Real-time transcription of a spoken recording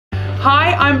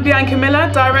Hi, I'm Bianca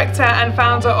Miller, Director and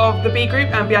Founder of the B Group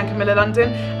and Bianca Miller London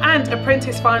and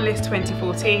Apprentice Finalist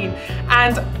 2014.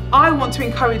 And I want to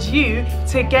encourage you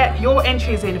to get your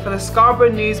entries in for the Scarborough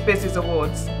News Business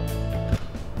Awards.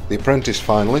 The Apprentice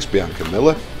finalist Bianca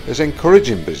Miller is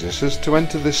encouraging businesses to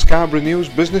enter the Scarborough News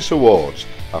Business Awards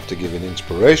after giving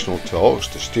inspirational talks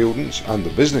to students and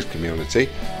the business community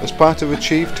as part of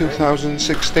Achieve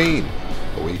 2016,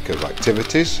 a week of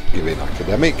activities giving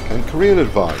academic and career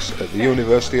advice at the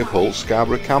University of Hull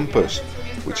Scarborough campus,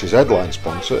 which is headline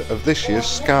sponsor of this year's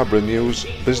Scarborough News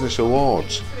Business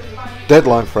Awards.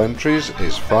 Deadline for entries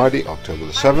is Friday, October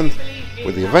the 7th,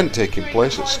 with the event taking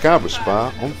place at Scarborough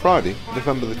Spa on Friday,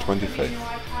 November the 25th.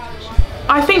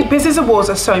 I think business awards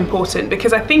are so important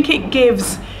because I think it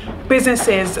gives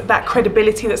businesses that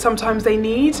credibility that sometimes they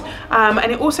need, and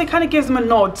it also kind of gives them a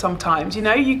nod sometimes. You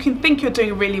know, you can think you're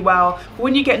doing really well, but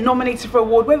when you get nominated for an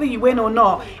award, whether you win or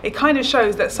not, it kind of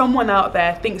shows that someone out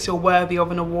there thinks you're worthy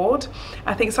of an award.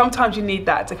 I think sometimes you need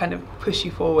that to kind of push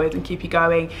you forward and keep you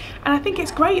going, and I think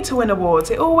it's great to win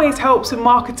awards. It always helps with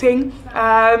marketing,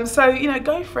 so you know,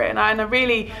 go for it, and I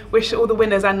really wish all the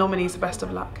winners and nominees the best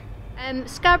of luck.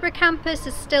 Scarborough campus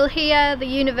is still here, the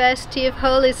University of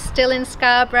Hull is still in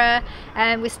Scarborough,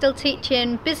 and we're still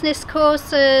teaching business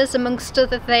courses amongst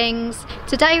other things.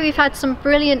 Today we've had some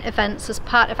brilliant events as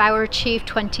part of our Achieve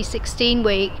 2016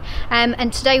 week,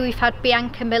 and today we've had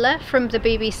Bianca Miller from the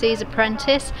BBC's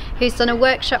Apprentice, who's done a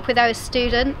workshop with our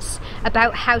students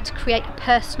about how to create a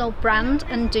personal brand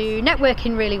and do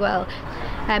networking really well.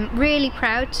 Really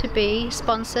proud to be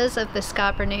sponsors of the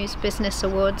Scarborough News Business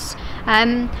Awards.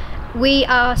 We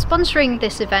are sponsoring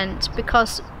this event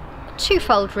because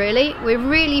twofold really. We're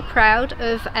really proud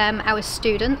of our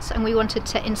students, and we wanted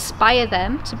to inspire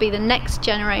them to be the next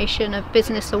generation of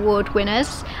business award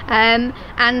winners, and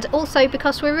also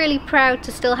because we're really proud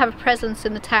to still have a presence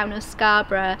in the town of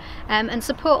Scarborough and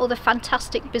support all the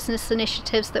fantastic business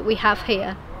initiatives that we have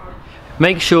here.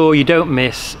 Make sure you don't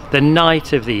miss the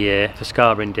night of the year for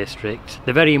Scarborough District,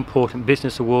 the very important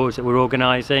business awards that we're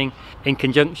organising in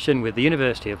conjunction with the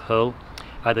University of Hull.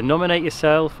 Either nominate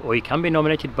yourself, or you can be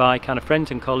nominated by kind of friends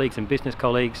and colleagues and business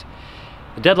colleagues.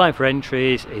 The deadline for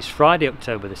entries is Friday,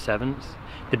 October the 7th.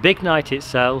 The big night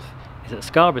itself is at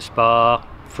Scarborough Spa,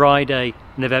 Friday,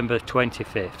 November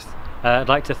 25th. I'd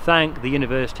like to thank the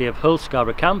University of Hull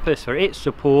Scarborough campus for its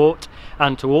support,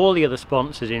 and to all the other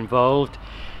sponsors involved.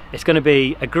 It's going to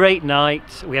be a great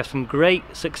night. We have some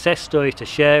great success stories to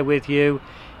share with you.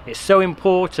 It's so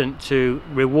important to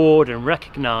reward and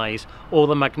recognise all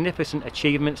the magnificent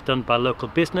achievements done by local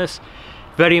business.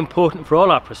 Very important for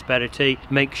all our prosperity.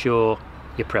 Make sure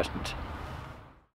you're present.